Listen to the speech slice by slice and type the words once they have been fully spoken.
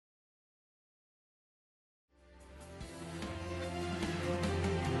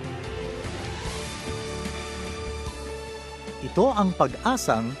Ito ang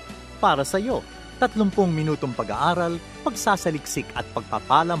Pag-asang para sa iyo. 30 minutong pag-aaral, pagsasaliksik at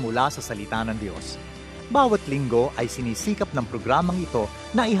pagpapala mula sa salita ng Diyos. Bawat linggo ay sinisikap ng programang ito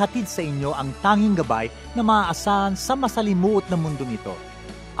na ihatid sa inyo ang tanging gabay na maaasahan sa masalimuot na mundong ito,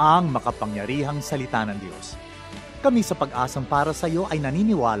 ang makapangyarihang salita ng Diyos. Kami sa Pag-asang para sa iyo ay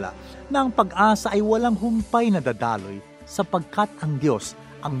naniniwala na ang pag-asa ay walang humpay na dadaloy sapagkat ang Diyos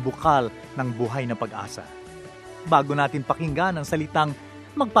ang bukal ng buhay na pag-asa. Bago natin pakinggan ang salitang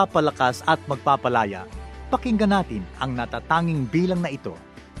magpapalakas at magpapalaya, pakinggan natin ang natatanging bilang na ito.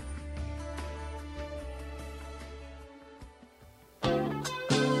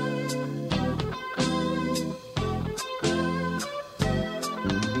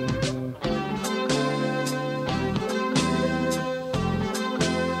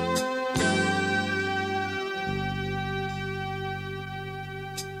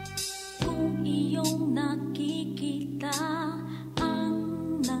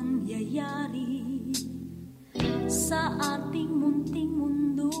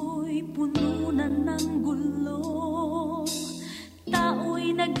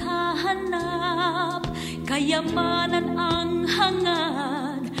 Kayamanan ang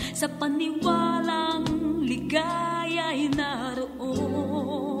hangad sa paniwalang ligaya'y naroon.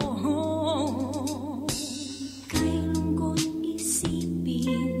 Kay lungkot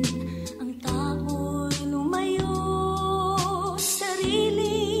isipin, ang tao'y lumayo,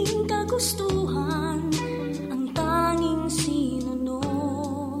 sariling kagustuhan ang tanging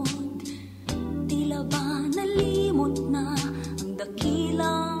sinunod. Tila ba nalimot na ang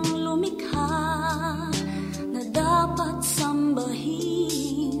dakilang lumikha na dapat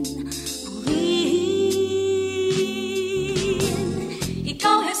sambahin, purihin.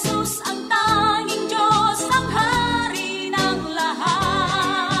 Ikaw, Jesus, ang tanging Diyos, ang hari ng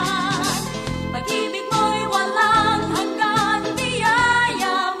lahat. Pag-ibig mo'y walang hanggan,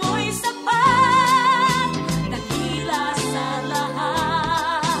 biyaya mo'y sapat. Dakila sa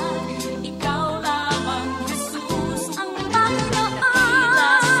lahat, ikaw lamang, Jesus, ang Panginoon.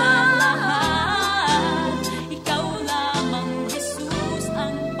 Dakila sa lahat, ikaw lamang, Jesus,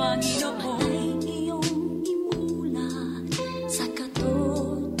 ang Panginoon. Ay iyong imulat sa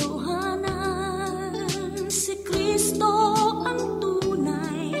katotohanan, si Kristo ang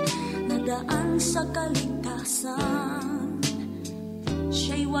tunay na daan sa kaligtasan.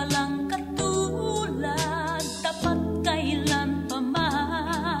 Siya'y walang katulad, tapat kailan pa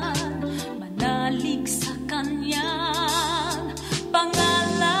man, manalig sa kanyang pangalan.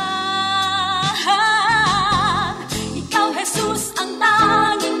 Ikaw, Jesus, ang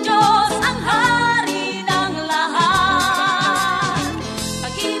tanging Diyos, ang hari ng lahat.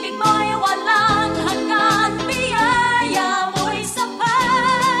 Pag-ibig mo'y walang hanggan, biyaya mo'y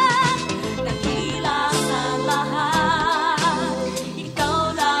sapat. Dakila sa lahat,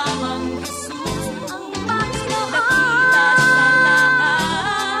 ikaw lamang, Jesus, ang Panginoon. Dakila sa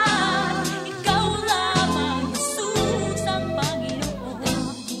lahat, ikaw lamang, Jesus, ang Panginoon.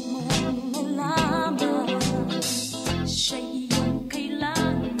 Mo lamang siya'y iyong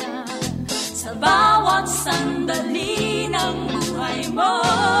kailangan sa bawat sandali ng buhay mo.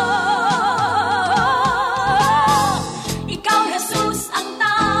 Ikaw, Jesus, ang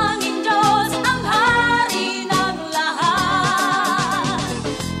tanging Diyos, ang hari ng lahat.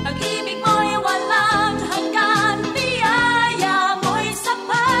 Pag-ibig mo'y walang hanggan, biyaya mo'y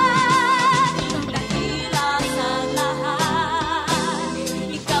sapat. Dakila sa lahat,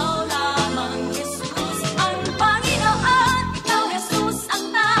 ikaw lamang, Jesus, ang Panginoon. Ikaw, Jesus, ang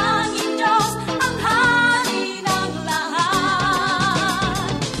tanging Diyos, ang hari ng lahat.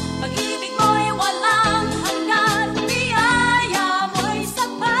 Pag-ibig mo'y walang hanggan, biyaya mo'y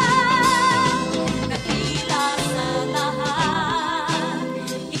sapat. Dakila sa lahat,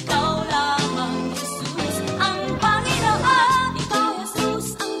 ikaw lamang, Jesus, ang Panginoon. Ikaw,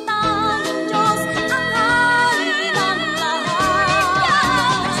 Jesus, ang tanging Diyos, ang hari ng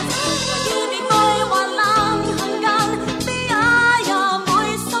lahat. Pag-ibig mo'y walang hanggan, biyaya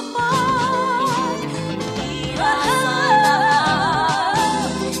mo'y sapat. Dakila sa lahat,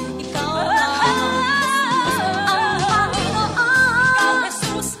 ikaw lamang, Jesus, ang Panginoon. Ikaw,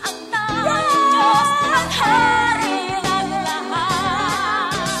 Jesus, ang tanging Diyos, ang hari ng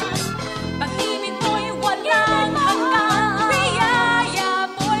lahat. Pag-ibig mo'y walang hanggan, biyaya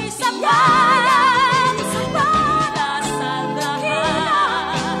mo'y sapat. Dakila sa lahat,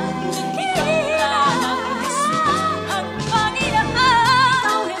 ikaw lamang, Jesus, ang Panginoon.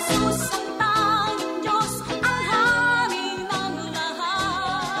 Ikaw, Jesus, ang tanging Diyos, ang hari ng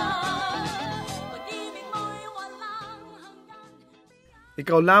lahat. Pag-ibig mo'y walang hanggan.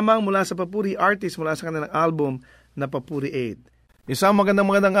 Ikaw lamang mula sa Papuri Artist mula sa kanilang album na papuri 8. Isang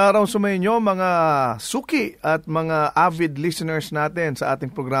magandang araw sa inyo mga suki at mga avid listeners natin sa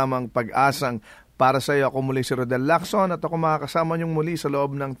ating programang Pag-asang para sa iyo. Ako muli si Rodel Lacson at ako makakasama niyong muli sa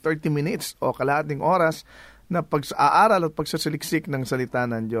loob ng 30 minutes o kalahating oras na pag-aaral at pagsasaliksik ng salita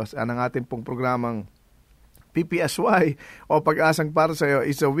ng Diyos. Ang ating pong programang PPSY o Pag-asang para sa iyo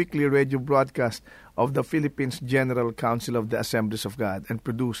is a weekly radio broadcast of the Philippines General Council of the Assemblies of God and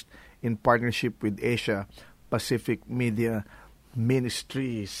produced in partnership with Asia Pacific Media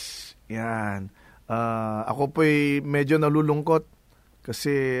Ministries. Yan. Ako po'y medyo nalulungkot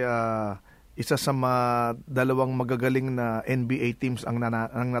kasi isa sa dalawang magagaling na NBA teams ang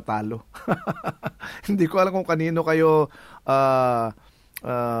natalo. Hindi ko alam kung kanino kayo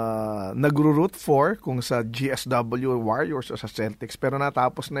nagro-root for, kung sa GSW Warriors o sa Celtics, pero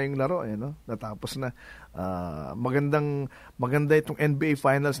natapos na yung laro, no? Natapos na. Maganda itong NBA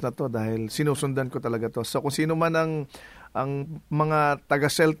Finals na to dahil sinusundan ko talaga to. So kung sino man ang mga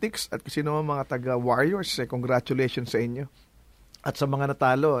taga-Celtics at kung sino man mga taga-Warriors, congratulations sa inyo. At sa mga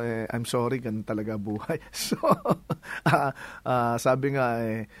natalo, I'm sorry, ganun talaga buhay. So, sabi nga,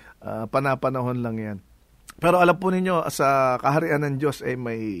 panapanahon lang yan. Pero alam po ninyo, sa kaharian ng Diyos,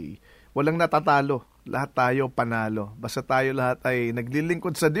 walang natatalo. Lahat tayo panalo. Basta tayo lahat ay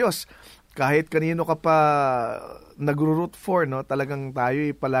naglilingkod sa Diyos. Kahit kanino ka pa nagro-root for, no? Talagang tayo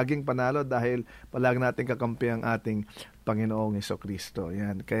ay palaging panalo dahil palagi natin kakampi ang ating Panginoong Hesukristo.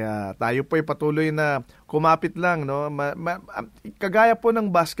 Yan. Kaya tayo po ay patuloy na kumapit lang, no? Kagaya po ng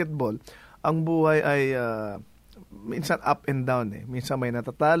basketball, ang buhay ay minsan up and down. Minsan may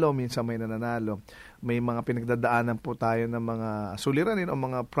natatalo, minsan may nananalo. May mga pinagdadaanan po tayo ng mga suliranin o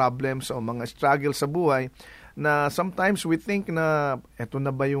mga problems o mga struggles sa buhay na sometimes we think na ito na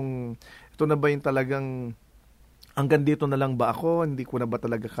ba yung talagang hanggang dito na lang ba ako? Hindi ko na ba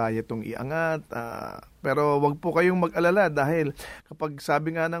talaga kaya itong iangat? Pero wag po kayong mag-alala dahil kapag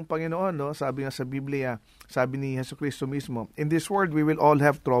sabi nga ng Panginoon, no, sabi nga sa Biblia, sabi ni Jesucristo mismo, in this world we will all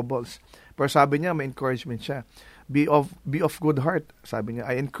have troubles. Pero sabi niya, may encouragement siya. Be of good heart. Sabi niya,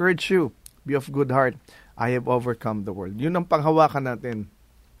 I encourage you, be of good heart. I have overcome the world. Yun ang panghawakan natin.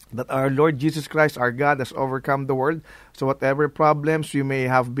 That our Lord Jesus Christ, our God, has overcome the world. So whatever problems you may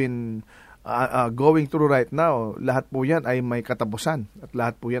have been going through right now, lahat po yan ay may katapusan at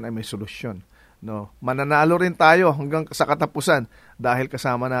lahat po yan ay may solusyon. No? Mananalo rin tayo hanggang sa katapusan dahil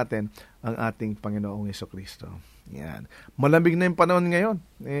kasama natin ang ating Panginoong Hesukristo. Yan. Malamig na yung panahon ngayon.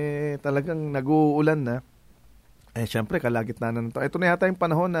 Talagang nag-uulan na. Siyempre, kalagitnaan na ito. Ito na yata yung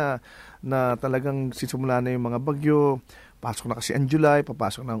panahon na talagang sisimula na yung mga bagyo. Pasok na kasi ang July,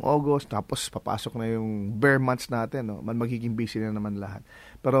 papasok na ang August, tapos papasok na yung bare months natin, no? Magiging busy na naman lahat.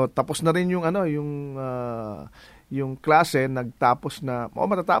 Pero tapos na rin yung yung klase, nagtapos na,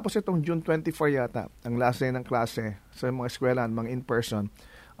 matatapos itong June 24 yata. Ang last day ng klase sa mga eskwelahan, mga in-person,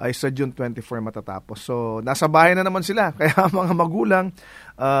 ay sa June 24 matatapos. So, nasa bahay na naman sila. Kaya mga magulang,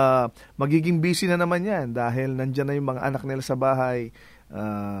 magiging busy na naman yan dahil nandyan na yung mga anak nila sa bahay.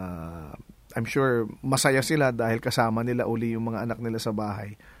 I'm sure masaya sila dahil kasama nila uli yung mga anak nila sa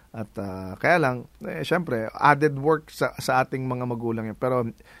bahay. At kaya lang, syempre, added work sa ating mga magulang yan. Pero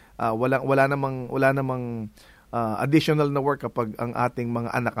wala namang additional na work kapag ang ating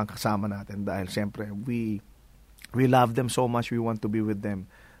mga anak ang kasama natin. Dahil syempre, we love them so much, we want to be with them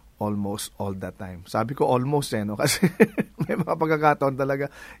almost all the time. Sabi ko almost no? Kasi may mga pagkakataon talaga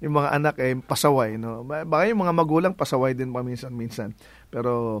yung mga anak pasaway, no? Baka yung mga magulang pasaway din paminsan-minsan.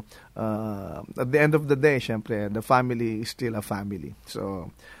 Pero at the end of the day, syempre, the family is still a family. So,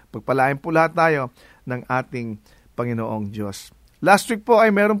 pagpalain po lahat tayo ng ating Panginoong Diyos. Last week po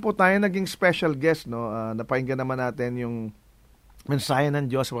ay meron po tayo naging special guest, no? Napakinggan naman natin yung mensahe ng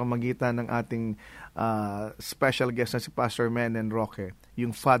Diyos sa pamamagitan ng ating special guest na si Pastor Menen Roque,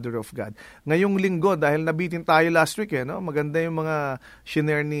 yung Father of God. Ngayong linggo, dahil nabitin tayo last week, no? Maganda yung mga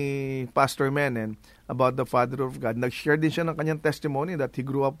shinare ni Pastor Menen about the Father of God. Nag-share din siya ng kanyang testimony that he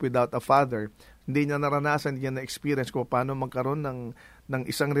grew up without a father. Hindi niya naranasan, hindi niya na-experience kung paano magkaroon ng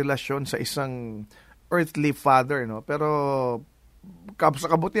isang relasyon sa isang earthly father, no? Pero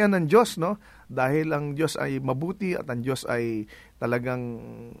sa kabutihan ng Diyos, no? Dahil ang Diyos ay mabuti at ang Diyos ay talagang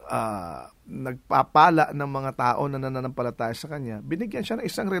nagpapala ng mga tao na nananampalataya sa Kanya, binigyan siya ng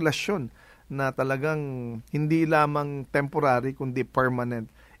isang relasyon na talagang hindi lamang temporary, kundi permanent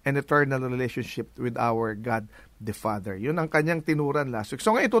and eternal relationship with our God the Father. Yun ang kanyang tinuran last week.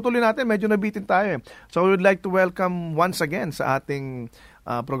 So ngayon, itutuloy natin. Medyo nabitin tayo. So we would like to welcome once again sa ating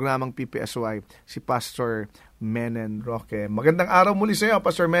programang PPSY si Pastor Menen Roque. Magandang araw muli sa iyo,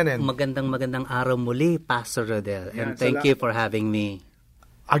 Pastor Menen. Magandang araw muli, Pastor Rodel. And thank you for having me.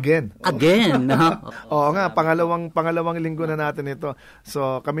 Again. Oo nga, pangalawang linggo na natin ito.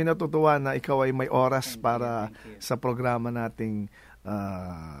 So, kami natutuwa na ikaw ay may oras para sa programa nating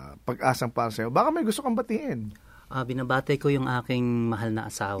Pag-asang para sa'yo. Baka may gusto kang batiin. Binabati ko yung aking mahal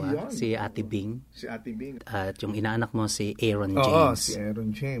na asawa, si Ate Bing. Si Ate Bing. At yung inaanak mo, si Aaron James. Oo, si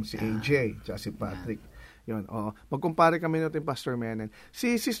Aaron James, si AJ, tsaka si Patrick. Yun, oo. Magkumpare kami natin, Pastor Menen.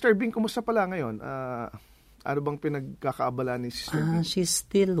 Si Sister Bing, kumusta pala ngayon? Ano bang pinagkakaabala ni Sister Bing? She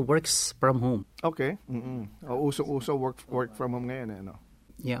still works from home. Okay. Usong-uso work from home ngayon. Ano?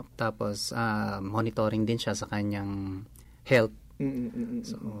 Yeah, tapos monitoring din siya sa kanyang health.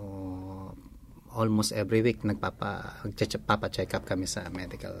 So, almost every week nagpapa-check up kami sa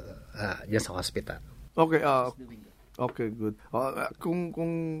medical, yan sa hospital. Okay, okay, good.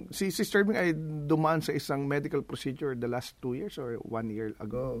 Kung si Sister Bing ay dumaan sa isang medical procedure the last 2 years or 1 year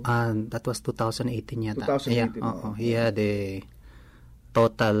ago? That was 2018 yata. 2018. Yeah, he had a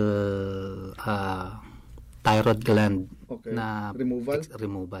total thyroid gland na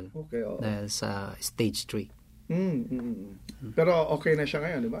removal. Okay, dahil sa stage 3. Pero okay na siya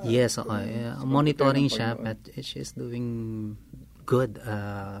ngayon, di ba? Yes, monitoring siya, but she's doing good.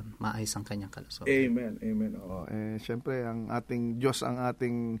 Maayos ang kanyang kalusugan. Amen. Siyempre, ang ating Diyos, ang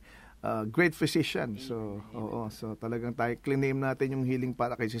ating great physician. So talagang tayo, claim natin yung healing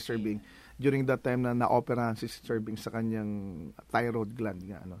para kay Sister Bing during that time na na-operahan si Sister Bing sa kanyang thyroid gland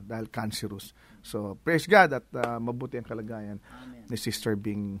nga, dahil cancerous. So, praise God at mabuti ang kalagayan ni Sister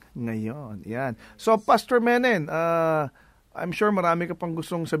Bing ngayon. Yan. So, Pastor Menen, I'm sure marami ka pang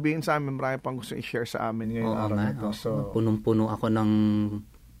gustong sabihin sa amin, marami pang gustong i-share sa amin ngayong araw na ito. So, punong-puno ako ng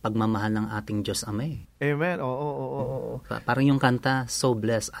pagmamahal ng ating Diyos Ama. Amen. Oo. Parang yung kanta, so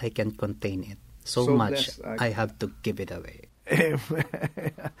blessed I can contain it. So much I have to give it away. Amen.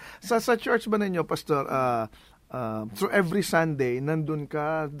 sa church ba ninyo, Pastor, so every Sunday, nandun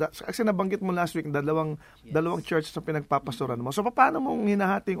ka, kasi nabanggit mo last week, dalawang church sa pinagpapastoran mo. So, paano mong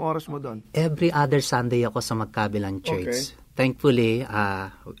hinahating oras mo doon? Every other Sunday ako sa magkabilang church. Okay. Thankfully,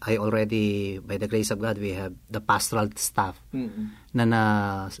 I already, by the grace of God, we have the pastoral staff na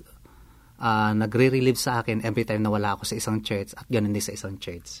nagre-relieve sa akin every time na wala ako sa isang church at ganun din sa isang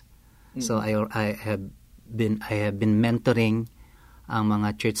church. So, I have been mentoring ang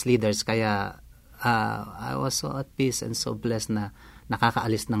mga church leaders, kaya I was so at peace and so blessed na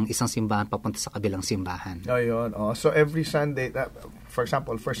nakakaalis ng isang simbahan papunta sa kabilang simbahan. Ayun. So every Sunday, for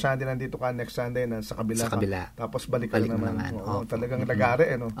example, first Sunday nandito ka, next Sunday na sa kabila. Tapos balik ka naman. Talagang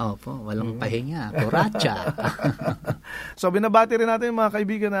lagare, Opo, walang pahinga. Kuratsa. So binabati rin natin yung mga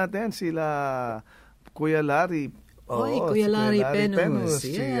kaibigan natin, sila Kuya Larry. Kuya Larry Penus.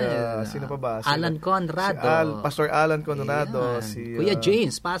 Yeah. Sino pa ba? Alan Conrado. Pastor Alan Conrado. Kuya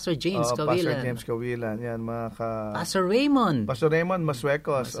James, Pastor James Cawilan. Pastor James Cawilan. Yan, Pastor Raymond.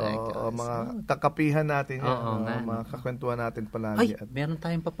 Masuecos. Mga kakapihan natin yan. Mga kakwentuhan natin palagi. Meron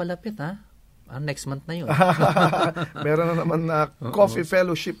tayong papalapit, ha? Next month na yun. Meron na naman na coffee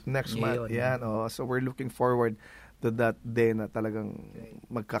fellowship next month. Yan. So we're looking forward to that day na talagang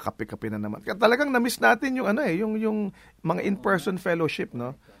magkakape-kape na naman. Talagang na-miss natin yung yung mga in-person fellowship,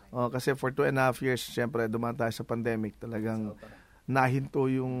 no? Kasi for 2.5 years, siyempre dumaan tayo sa pandemic, talagang nahinto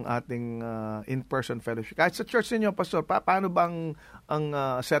yung ating in-person fellowship. Kahit sa church niyo, Pastor, paano bang ang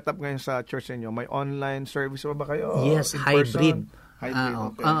setup ngayon sa church niyo? May online service ba kayo? Yes, hybrid.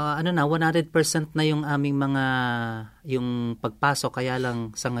 Okay. 100% na yung aming yung pagpasok, kaya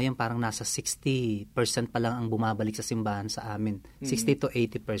lang sa ngayon parang nasa 60% pa lang ang bumabalik sa simbahan sa amin. 60 to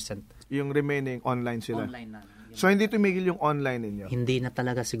 80%. Yung remaining online sila. Online na. So hindi tumigil yung online ninyo? Hindi na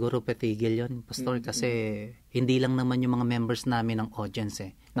talaga siguro patigil yun, Pastor, kasi hindi lang naman yung mga members namin ng audience .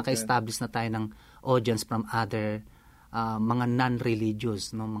 Naka-establish na tayo ng audience from other mga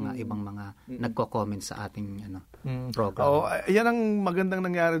non-religious, mga ibang mga nagko-comment sa ating program. Yan ang magandang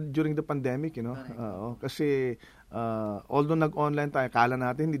nangyari during the pandemic, kasi although nag-online tayo, kala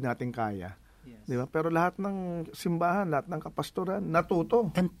natin hindi natin kaya. Yes. Di ba? Pero lahat ng simbahan, lahat ng kapastoran natuto.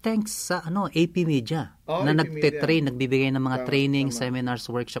 And thanks sa AP Media na nagte-train, nagbibigay ng mga training,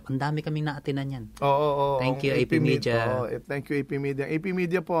 seminars, workshop. Ang dami kaming naatinan yan. Thank you, AP Media. Thank you, AP Media. AP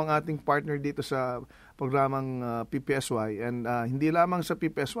Media po ang ating partner dito sa programang PPSY, and hindi lamang sa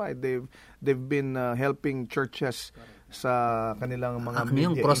PPSY, they've been helping churches sa kanilang mga media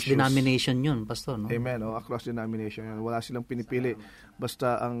yung cross-denomination yun, Pastor, no? Amen, cross-denomination yun. Wala silang pinipili.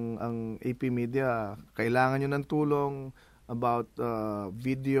 Basta ang AP Media, kailangan nyo ng tulong about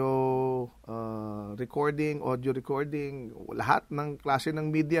video recording, audio recording, lahat ng klase ng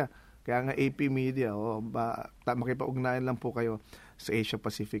media. Kaya nga AP Media, makipag-ugnayan lang po kayo sa Asia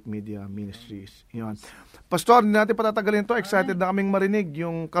Pacific Media Ministries. Yun. Pastor, hindi natin patatagalin to. Excited na kaming marinig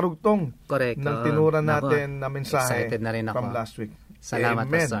yung karugtong Correct. ng tinura natin na mensahe excited na rin ako. from last week. Salamat,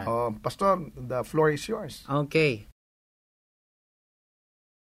 Amen. Pastor. Pastor, the floor is yours. Okay.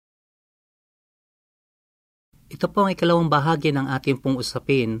 Ito po ang ikalawang bahagi ng ating pong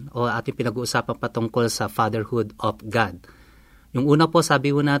usapin o ating pinag-uusapan patungkol sa fatherhood of God. Yung una po,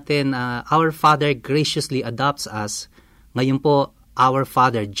 sabi po natin, our Father graciously adopts us. Ngayon po, our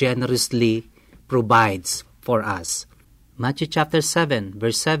Father generously provides for us. Matthew chapter 7,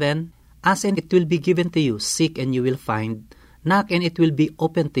 verse 7, ask and it will be given to you, seek and you will find, knock and it will be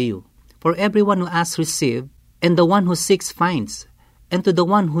open to you. For everyone who asks receives, and the one who seeks finds, and to the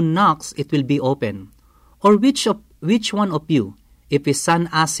one who knocks it will be open. Or which one of you, if his son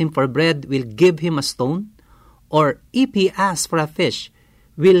asks him for bread, will give him a stone? Or if he asks for a fish,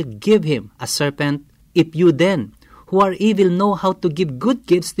 will give him a serpent? If you then, who are evil, know how to give good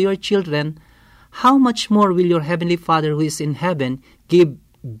gifts to your children, how much more will your heavenly Father who is in heaven give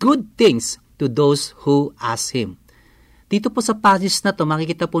good things to those who ask Him? Dito po sa passage na to,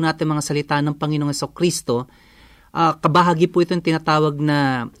 makikita po natin mga salita ng Panginoong Jesucristo. Kabahagi po ito yung tinatawag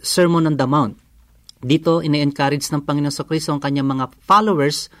na Sermon on the Mount. Dito, ina-encourage ng Panginoong Jesucristo ang kanyang mga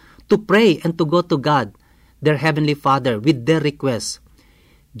followers to pray and to go to God, their Heavenly Father, with their requests.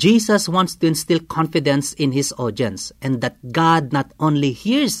 Jesus wants to instill confidence in His audience and that God not only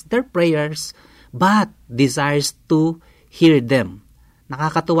hears their prayers, but desires to hear them.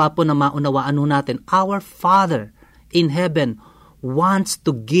 Nakakatuwa po na maunawaan natin, our Father in heaven wants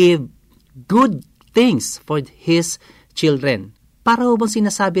to give good things for His children. Para ho bang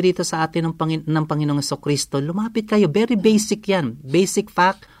sinasabi rito sa atin ng Panginoong Jesucristo, lumapit kayo, very basic yan, basic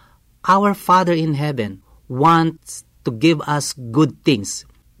fact, our Father in heaven wants to give us good things.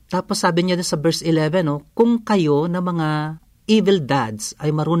 Tapos sabi niya sa verse 11, kung kayo na mga evil dads ay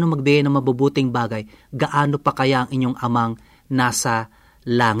marunong magbigay ng mabubuting bagay, gaano pa kaya ang inyong amang nasa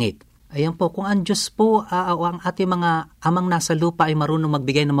langit? Ayan po, kung ang Diyos po o ang ating mga amang nasa lupa ay marunong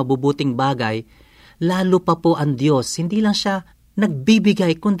magbigay ng mabubuting bagay, lalo pa po ang Diyos. Hindi lang siya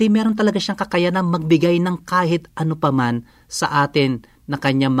nagbibigay, kundi meron talaga siyang kakayanang magbigay ng kahit ano paman sa atin na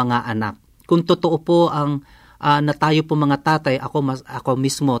kanyang mga anak. Kung totoo po ang na tayo po mga tatay, ako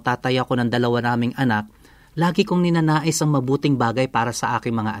mismo, tatay ako ng 2 naming anak, lagi kong ninanais ang mabuting bagay para sa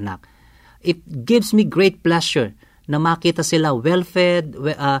aking mga anak. It gives me great pleasure na makita sila well-fed,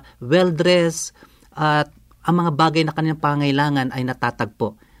 well-dressed, at ang mga bagay na kanilang pangailangan ay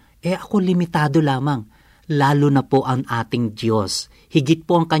natatagpo. Ako limitado lamang, lalo na po ang ating Diyos. Higit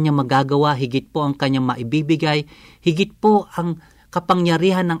po ang kanyang magagawa, higit po ang kanyang maibibigay, higit po ang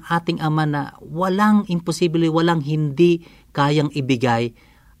kapangyarihan ng ating Ama na walang imposible, walang hindi kayang ibigay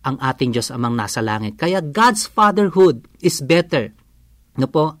ang ating Diyos Amang nasa langit. Kaya God's fatherhood is better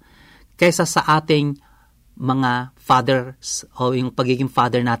kaysa sa ating mga fathers o yung pagiging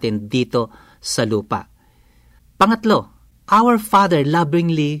father natin dito sa lupa. Pangatlo, our Father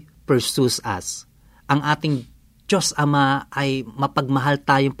lovingly pursues us. Ang ating Diyos Ama ay mapagmahal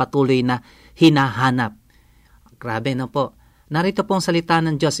tayong patuloy na hinahanap. Grabe po. Narito pong salita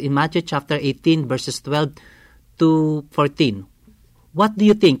ng Diyos in Matthew chapter 18 verses 12 to 14. What do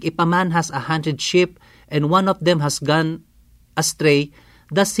you think? If a man has 100 sheep and one of them has gone astray,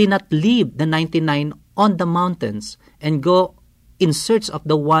 does he not leave the 99 on the mountains and go in search of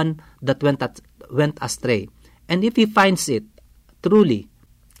the one that went astray? And if he finds it, truly,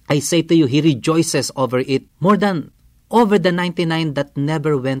 I say to you, he rejoices over it more than over the 99 that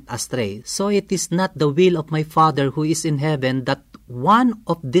never went astray. So it is not the will of my Father who is in heaven that one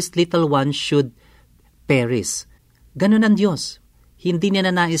of these little ones should perish. Ganun ang Diyos. Hindi niya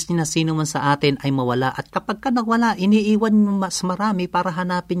nanais niya na sino man sa atin ay mawala. At kapag ka nawala, iniiwan mas marami para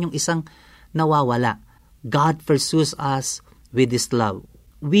hanapin yung isang nawawala. God pursues us with His love.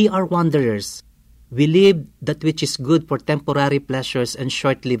 We are wanderers. We live that which is good for temporary pleasures and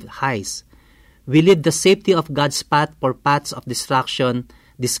short-lived highs. We live the safety of God's path for paths of destruction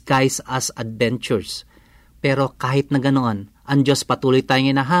disguised as adventures. Pero kahit na ganoon, ang Diyos patuloy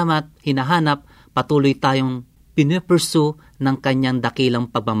tayong hinahanap, patuloy tayong pinupursue ng kanyang dakilang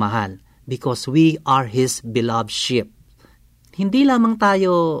pagmamahal because we are His beloved sheep. Hindi lamang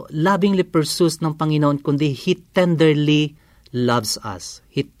tayo lovingly pursues ng Panginoon, kundi He tenderly loves us.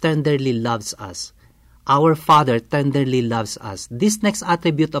 He tenderly loves us. Our Father tenderly loves us. This next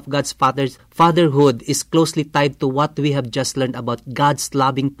attribute of God's fatherhood is closely tied to what we have just learned about God's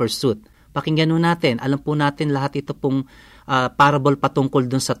loving pursuit. Pakinggan natin. Alam po natin lahat ito pong parable patungkol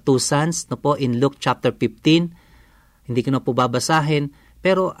dun sa 2 sons in Luke chapter 15. Hindi ko na po babasahin.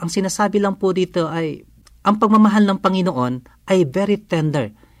 Pero ang sinasabi lang po dito ay ang pagmamahal ng Panginoon ay very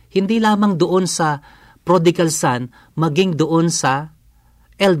tender. Hindi lamang doon sa prodigal son, maging doon sa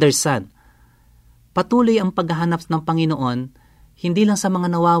elder son. Patuloy ang paghahanap ng Panginoon, hindi lang sa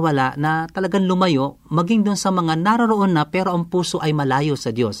mga nawawala na talagang lumayo, maging doon sa mga naroroon na pero ang puso ay malayo sa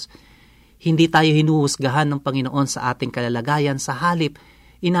Diyos. Hindi tayo hinuhusgahan ng Panginoon sa ating kalalagayan, sa halip,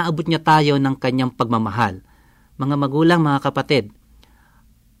 inaabot niya tayo ng kanyang pagmamahal. Mga magulang, mga kapatid,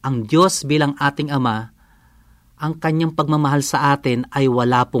 ang Diyos bilang ating Ama, ang kanyang pagmamahal sa atin ay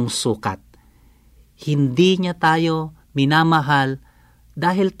wala pong sukat. Hindi niya tayo minamahal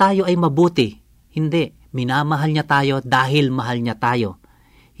dahil tayo ay mabuti. Hindi. Minamahal niya tayo dahil mahal niya tayo.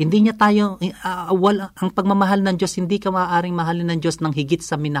 Hindi niya tayo, ang pagmamahal ng Diyos, hindi ka maaaring mahalin ng Diyos ng higit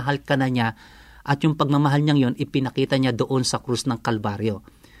sa minahal ka na niya, at yung pagmamahal niyang yon, ipinakita niya doon sa krus ng Kalbaryo.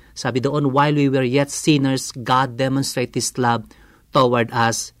 Sabi doon, while we were yet sinners, God demonstrated His love toward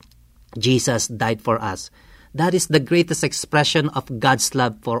us. Jesus died for us. That is the greatest expression of God's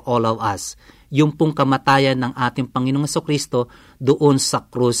love for all of us. Yung pong kamatayan ng ating Panginoong Jesucristo doon sa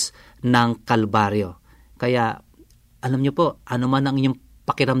krus ng Kalbaryo. Kaya, alam niyo po, ano man ang inyong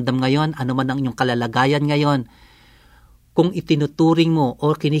pakiramdam ngayon, ano man ang inyong kalalagayan ngayon, kung itinuturing mo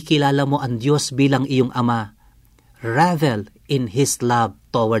o kinikilala mo ang Diyos bilang iyong Ama, revel in His love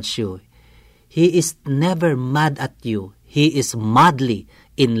towards you. He is never mad at you. He is madly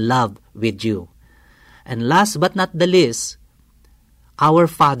in love with you. And last but not the least, our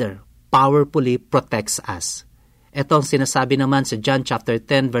Father powerfully protects us. Ito ang sinasabi naman sa John chapter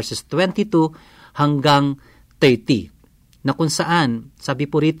 10 verses 22 hanggang 30. Na kung saan, sabi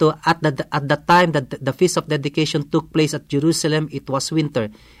po rito, at the time that the feast of dedication took place at Jerusalem, it was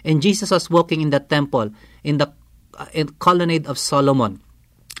winter, and Jesus was walking in the temple in the colonnade of Solomon.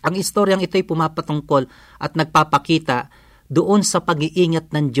 Ang istoryang ito ay pumapatungkol at nagpapakita doon sa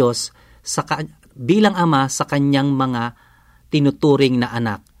pag-iingat ng Diyos bilang Ama sa kanyang mga tinuturing na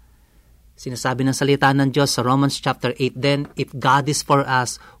anak. Sinasabi ng salita ng Diyos sa Romans chapter 8, then, if God is for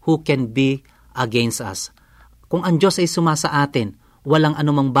us, who can be against us? Kung ang Diyos ay sumasa atin, walang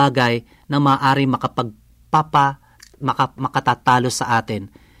anumang bagay na maaari makatatalo sa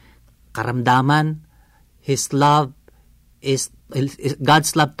atin. Karamdaman,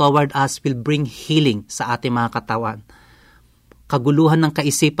 God's love toward us will bring healing sa ating mga katawan. Kaguluhan ng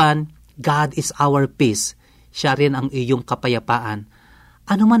kaisipan, God is our peace. Siya rin ang iyong kapayapaan.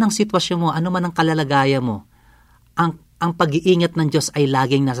 Ano man ang sitwasyon mo, ano man ang kalalagayan mo, ang pag-iingat ng Diyos ay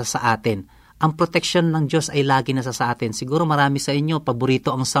laging nasa sa atin. Ang protection ng Diyos ay lagi nasa sa atin. Siguro marami sa inyo, paborito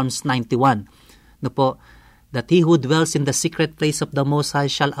ang Psalms 91. No po, that he who dwells in the secret place of the Most High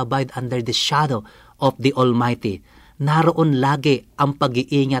shall abide under the shadow of the Almighty. Naroon lagi ang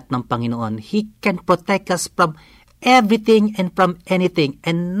pag-iingat ng Panginoon. He can protect us from everything and from anything,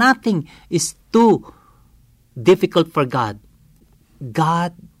 and nothing is too difficult for God.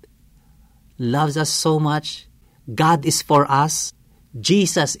 God loves us so much. God is for us.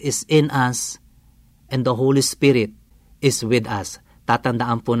 Jesus is in us, and the Holy Spirit is with us.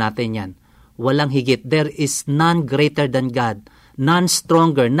 Tatandaan po natin yan. Walang higit. There is none greater than God, none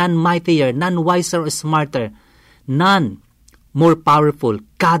stronger, none mightier, none wiser or smarter, none more powerful.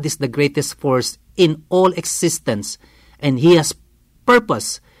 God is the greatest force in all existence, and He has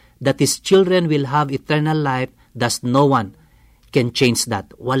purpose that His children will have eternal life, thus no one can change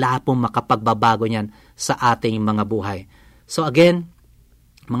that. Wala pong makapagbabago niyan sa ating mga buhay. So again,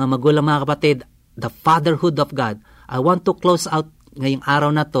 mga magulang, mga kapatid, the fatherhood of God. I want to close out ngayong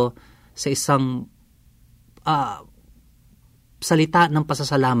araw na to sa isang salita ng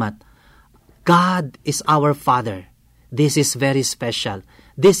pasasalamat. God is our Father. This is very special.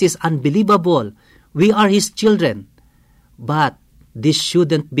 This is unbelievable. We are His children. But this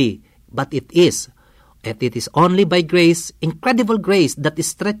shouldn't be. But it is. And it is only by grace, incredible grace, that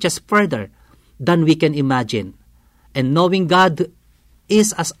stretches further than we can imagine. And knowing God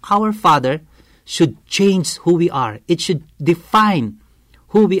is as our Father should change who we are. It should define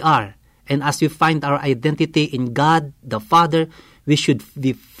who we are. And as we find our identity in God, the Father, we should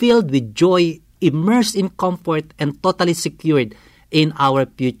be filled with joy, immersed in comfort, and totally secured in our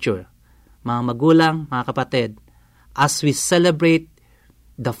future. Mga magulang, mga kapatid, as we celebrate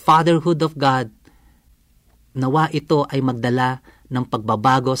the fatherhood of God, nawa ito ay magdala ng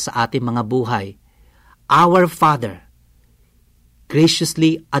pagbabago sa ating mga buhay. Our Father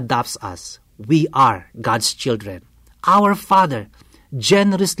graciously adopts us. We are God's children. Our Father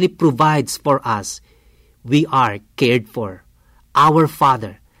generously provides for us. We are cared for. Our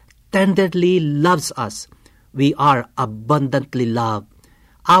Father tenderly loves us. We are abundantly loved.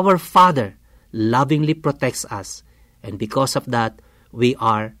 Our Father lovingly protects us. And because of that, we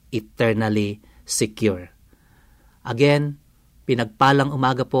are eternally secure. Again, pinagpalang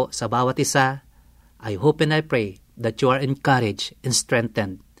umaga po sa bawat isa. I hope and I pray that you are encouraged and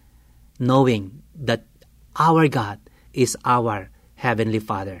strengthened, knowing that our God is our Heavenly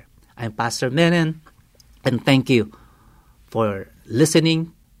Father. I'm Pastor Menen, and thank you for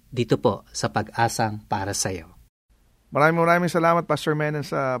listening dito po sa Pag-asang Para Sa'yo. Maraming salamat, Pastor Menen,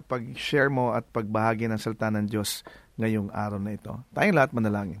 sa pag-share mo at pagbahagi ng salita ng Diyos ngayong araw na ito. Tayong lahat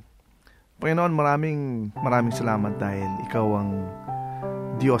manalangin. Panginoon, maraming salamat dahil Ikaw ang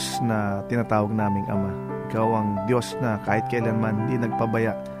Diyos na tinatawag naming Ama. Ikaw ang Diyos na kahit kailanman hindi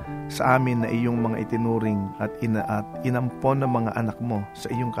nagpabaya sa amin na iyong mga itinuring at inampon ng mga anak mo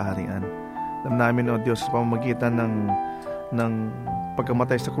sa iyong kaharian. Alam namin, O Diyos, sa pamamagitan ng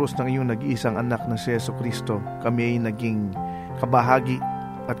pagkamatay sa krus ng iyong nag-iisang anak na si Yesu Kristo, kami ay naging kabahagi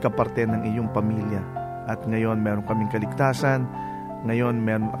at kaparte ng iyong pamilya. At ngayon, meron kaming kaligtasan. Ngayon,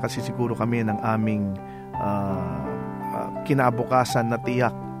 nakasisiguro kami ng aming kinabukasan na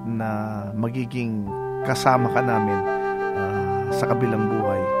tiyak na magiging kasama ka namin sa kabilang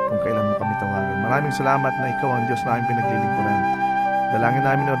buhay kung kailan mo kami tawagin. Maraming salamat na Ikaw ang Diyos na aming pinaglilingkuran. Dalangin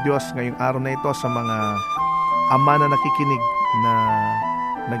namin, O Diyos, ngayong araw na ito sa mga ama na nakikinig na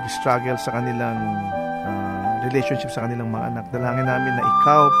nag-struggle sa kanilang relationship sa kanilang mga anak. Dalangin namin na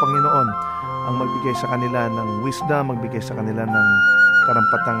Ikaw, Panginoon, ang magbigay sa kanila ng wisdom, magbigay sa kanila ng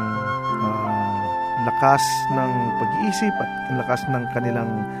karampatang lakas ng pag-iisip at lakas ng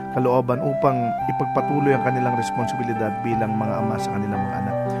kanilang kalooban upang ipagpatuloy ang kanilang responsibilidad bilang mga ama sa kanilang mga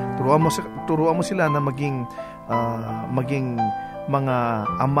anak. Turuan mo sila na maging mga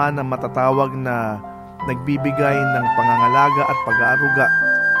ama na matatawag na nagbibigay ng pangangalaga at pag-aaruga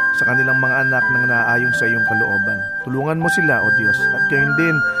sa kanilang mga anak nang naayon sa iyong kalooban. Tulungan mo sila, O Diyos, at gayon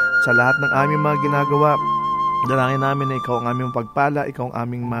din sa lahat ng aming mga ginagawa. Dalangin namin na Ikaw ang aming pagpala, Ikaw ang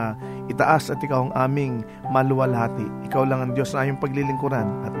aming maitaas at Ikaw ang aming maluwalhati. Ikaw lang ang Diyos na aming paglilingkuran.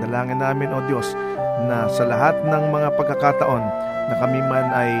 At dalangin namin, O Diyos, na sa lahat ng mga pagkakataon na kami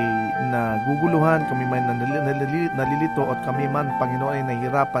man ay naguguluhan, kami man nalilito at kami man, Panginoon, ay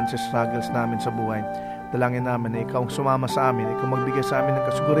nahihirapan sa struggles namin sa buhay, dalangin namin na Ikaw ang sumama sa amin, Ikaw magbigay sa amin ng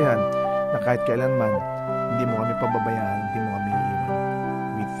kasigurihan na kahit kailanman hindi mo kami pababayaan, hindi mo kami iiwan.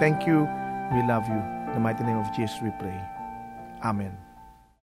 We thank you, we love you. In the mighty name of Jesus we pray. Amen.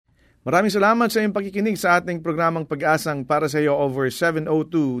 Maraming salamat sa iyong pakikinig sa ating programang Pag-asang Para sa iyo over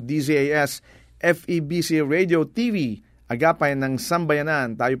 702 DZAS FEBC Radio TV, agapay ng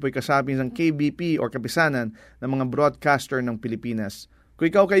Sambayanan. Tayo po'y kasabi ng KBP o Kapisanan ng mga broadcaster ng Pilipinas.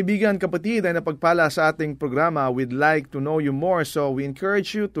 Kung ikaw, kaibigan, kapatid, ay napagpala sa ating programa, we'd like to know you more. So we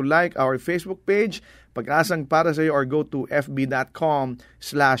encourage you to like our Facebook page, Pag-asang Para sa iyo, or go to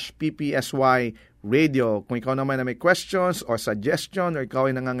fb.com/ppsy radio. Kung ikaw naman na may questions or suggestion or ikaw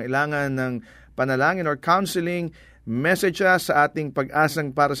ay nangangailangan ng panalangin or counseling, message us sa ating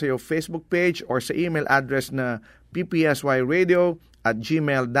Pag-asang Para sa iyo Facebook page or sa email address na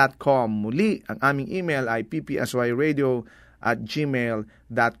ppsyradio@gmail.com. Muli, ang aming email ay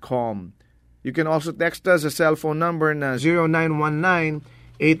ppsyradio@gmail.com. You can also text us sa cellphone number na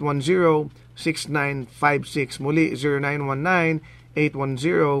 0919-810-6956. Muli,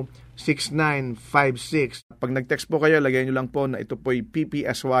 0919-810-6956. Pag nag-text po kayo, lagay nyo lang po na ito po'y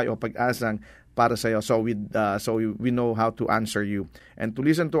PPSY o Pag-asang Para sa iyo. So we know how to answer you. And to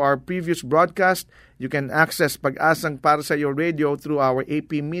listen to our previous broadcast, you can access Pag-asang Para sa iyo radio through our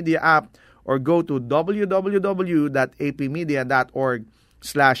AP Media app or go to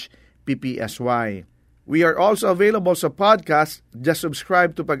www.apmedia.org/ppsy. We are also available sa podcast. Just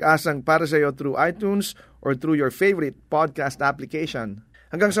subscribe to Pag-asang Para sa iyo through iTunes or through your favorite podcast application.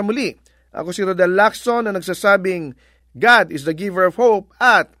 Hanggang sa muli, ako si Rodel Lacson na nagsasabing, God is the giver of hope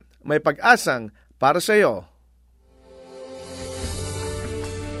at may pag-asang para sa iyo.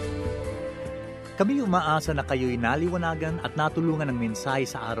 Kami umaasa na kayo'y naliwanagan at natulungan ng mensahe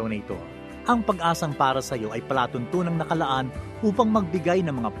sa araw na ito. Ang Pag-asang Para sa iyo ay palatuntunang nakalaan upang magbigay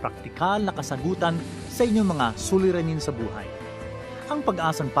ng mga praktikal na kasagutan sa inyong mga suliranin sa buhay. Ang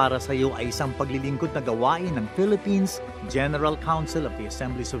Pag-asang Para sa iyo ay isang paglilingkod na gawain ng Philippines General Council of the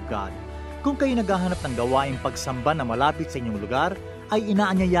Assemblies of God. Kung kayo naghahanap ng gawaing pagsamba na malapit sa inyong lugar, ay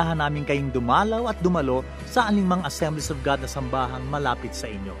inaanyayahan namin kayong dumalaw at dumalo sa anumang Assemblies of God na sambahang malapit sa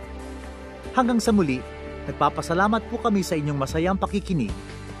inyo. Hanggang sa muli, nagpapasalamat po kami sa inyong masayang pakikinig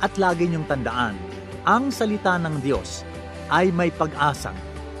at lagi niyong tandaan, ang salita ng Diyos ay may pag-asang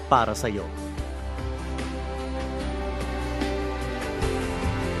para sa iyo.